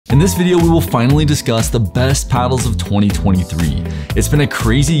In this video, we will finally discuss the best paddles of 2023. It's been a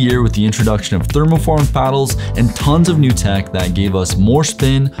crazy year with the introduction of thermoformed paddles and tons of new tech that gave us more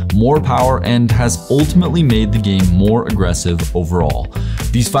spin, more power, and has ultimately made the game more aggressive overall.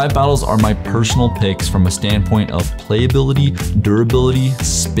 These 5 paddles are my personal picks from a standpoint of playability, durability,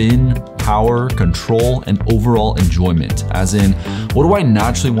 spin, power, control, and overall enjoyment. As in, what do I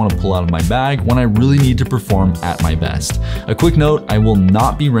naturally want to pull out of my bag when I really need to perform at my best? A quick note, I will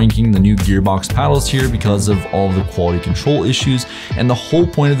not be ranking the new gearbox paddles here because of all of the quality control issues, and the whole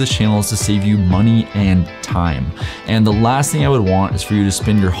point of this channel is to save you money and time. And the last thing I would want is for you to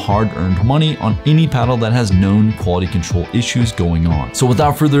spend your hard-earned money on any paddle that has known quality control issues going on. So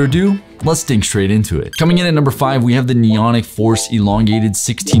without further ado, let's dig straight into it. Coming in at number 5, we have the Neonic Force elongated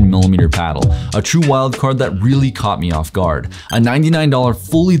 16mm paddle, a true wild card that really caught me off guard. A $99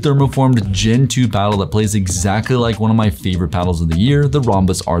 fully thermoformed Gen 2 paddle that plays exactly like one of my favorite paddles of the year, the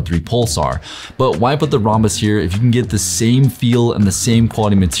Rhombus R3 Pulsar. But why put the Rhombus here if you can get the same feel and the same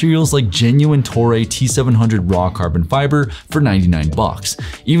quality materials like genuine Toray T700 raw carbon fiber for 99 bucks.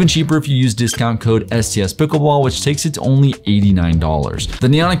 Even cheaper if you use discount code STS Pickleball, which takes it to only $89. The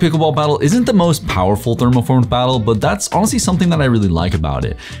Neonic Pickleball paddle isn't the most powerful thermoformed paddle, but that's honestly something that I really like about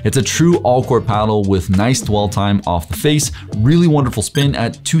it. It's a true all-court paddle with nice dwell time off the face, really wonderful spin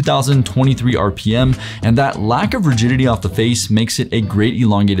at 2023 RPM, and that lack of rigidity off the face makes it a great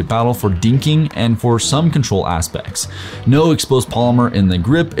elongated paddle for dinking and for some control aspects. No exposed polymer in the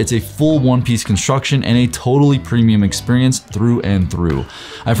grip, it's a full one-piece construction and a totally premium experience through and through.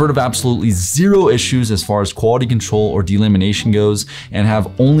 I've heard of absolutely zero issues as far as quality control or delamination goes, and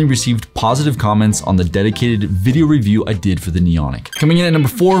have only received positive comments on the dedicated video review I did for the Neonic. Coming in at number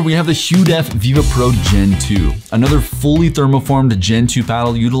 4, we have the Hudef Viva Pro Gen 2, another fully thermoformed Gen 2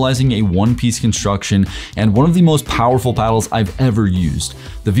 paddle utilizing a one-piece construction and one of the most powerful paddles I've ever used.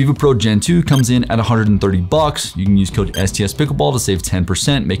 The Viva Pro Gen 2 comes in at 130 bucks. You can use code STS Pickleball to save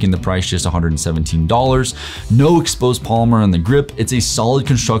 10%, making the price just $117. No exposed polymer on the grip. It's a solid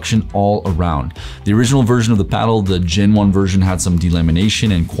construction all around. The original version of the paddle, the Gen 1 version, had some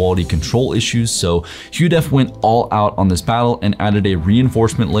delamination and quality control issues, so Hudef went all out on this paddle and added a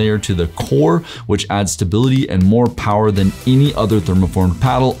reinforcement layer to the core, which adds stability and more power than any other thermoformed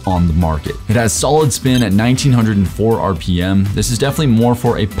paddle on the market. It has solid spin at 1904 RPM. This is definitely more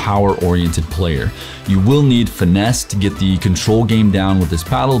for a power-oriented player. You will need finesse to get the control game down with this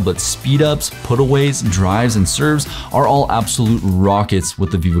paddle, but speed ups, putaways, drives, and serves are all absolute rockets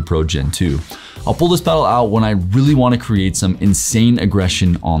with the Viva Pro Gen 2. I'll pull this paddle out when I really want to create some insane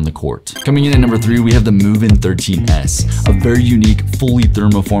aggression on the court. Coming in at number 3, we have the MUVN 13S, a very unique, fully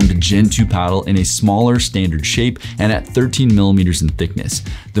thermoformed Gen 2 paddle in a smaller standard shape and at 13mm in thickness.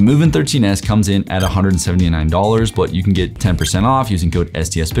 The MUVN 13S comes in at $179, but you can get 10% off using code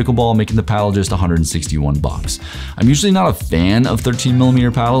STS Pickleball, making the paddle just 161 bucks. I'm usually not a fan of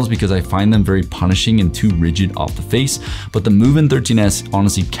 13mm paddles because I find them very punishing and too rigid off the face, but the MUVN 13S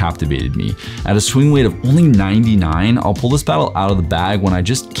honestly captivated me. At a swing weight of only 99, I'll pull this paddle out of the bag when I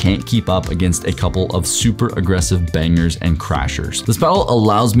just can't keep up against a couple of super aggressive bangers and crashers. This paddle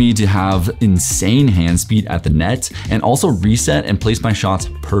allows me to have insane hand speed at the net and also reset and place my shots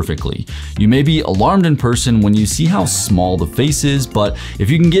perfectly. You may be alarmed in person when you see how small the face is, but if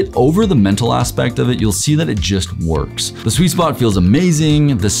you can get over the mental aspect of it, you'll see that it just works. The sweet spot feels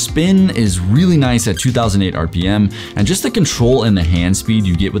amazing, the spin is really nice at 2008 RPM, and just the control and the hand speed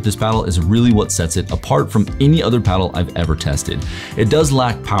you get with this paddle is really what sets it apart from any other paddle I've ever tested. It does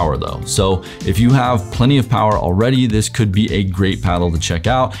lack power though, so if you have plenty of power already, this could be a great paddle to check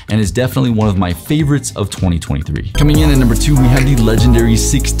out and is definitely one of my favorites of 2023. Coming in at number 2, we have the legendary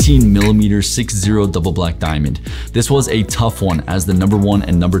 16mm 60 double black diamond. This was a tough one as the number 1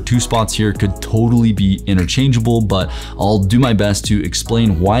 and number 2 spots here could totally be interchangeable, but I'll do my best to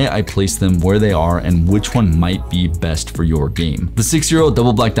explain why I placed them where they are and which one might be best for your game. The 60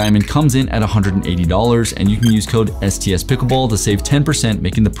 double black diamond comes in at $180, and you can use code STS Pickleball to save 10%,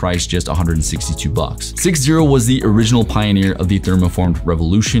 making the price just 162 bucks. 60 was the original pioneer of the thermoformed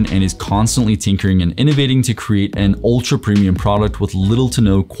revolution and is constantly tinkering and innovating to create an ultra premium product with little to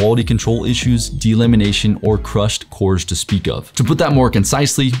no quality control issues, delamination, or crushed cores to speak of. To put that more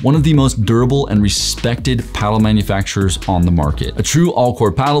concisely, one of the most durable and respected paddle manufacturers on the market. A true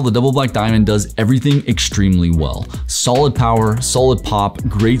all-core paddle, the double black diamond does everything extremely well. Solid power, solid pop,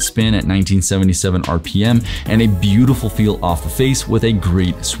 great spin at 19 177 RPM and a beautiful feel off the face with a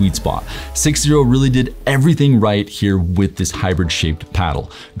great sweet spot. 6.0 really did everything right here with this hybrid shaped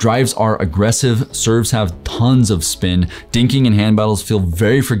paddle. Drives are aggressive, serves have tons of spin, dinking and hand battles feel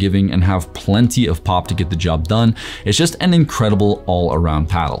very forgiving and have plenty of pop to get the job done. It's just an incredible all-around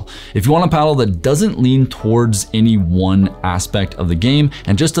paddle. If you want a paddle that doesn't lean towards any one aspect of the game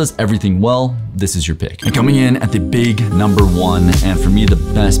and just does everything well, this is your pick. And coming in at the big number 1, and for me the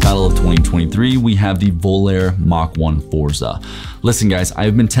best paddle of 2023, we have the Volair Mach 1 Forza. Listen guys,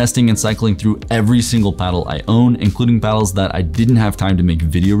 I've been testing and cycling through every single paddle I own, including paddles that I didn't have time to make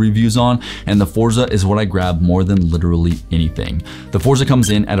video reviews on, and the Forza is what I grab more than literally anything. The Forza comes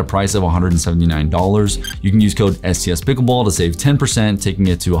in at a price of $179. You can use code STS Pickleball to save 10%, taking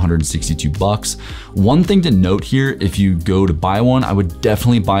it to $162. One thing to note here, if you go to buy one, I would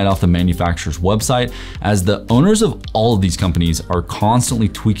definitely buy it off the manufacturer's website, as the owners of all of these companies are constantly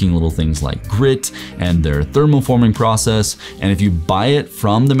tweaking little things like grit and their thermoforming process. And if you buy it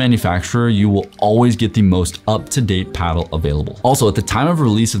from the manufacturer, you will always get the most up-to-date paddle available. Also, at the time of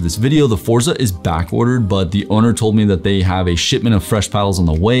release of this video, the Forza is back ordered, but the owner told me that they have a shipment of fresh paddles on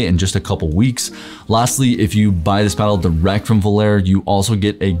the way in just a couple weeks. Lastly, if you buy this paddle direct from Volair, you also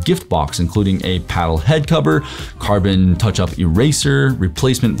get a gift box, including a paddle head cover, carbon touch-up eraser,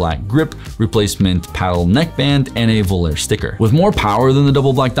 replacement black grip, replacement paddle neckband, and a Volair sticker. With more power than the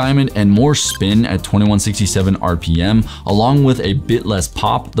double black diamond and more spin at 2167 RPM, along with a bit less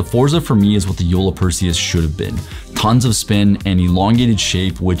pop, the Forza for me is what the Yola Perseus should have been. Tons of spin, an elongated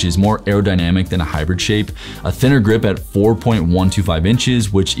shape, which is more aerodynamic than a hybrid shape, a thinner grip at 4.125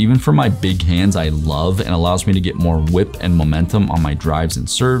 inches, which even for my big hands I love and allows me to get more whip and momentum on my drives and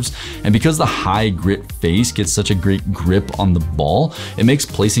serves. And because the high grit face gets such a great grip on the ball, it makes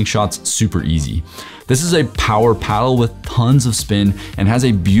placing shots super easy. This is a power paddle with tons of spin and has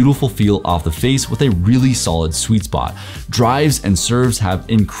a beautiful feel off the face with a really solid sweet spot. Drives and serves have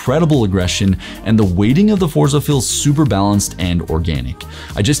incredible aggression, and the weighting of the Forza feels super balanced and organic.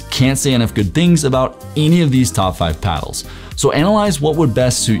 I just can't say enough good things about any of these top 5 paddles. So analyze what would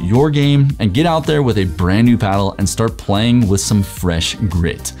best suit your game and get out there with a brand new paddle and start playing with some fresh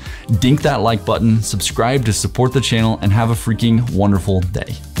grit. Dink that like button, subscribe to support the channel, and have a freaking wonderful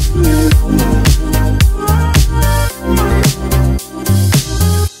day.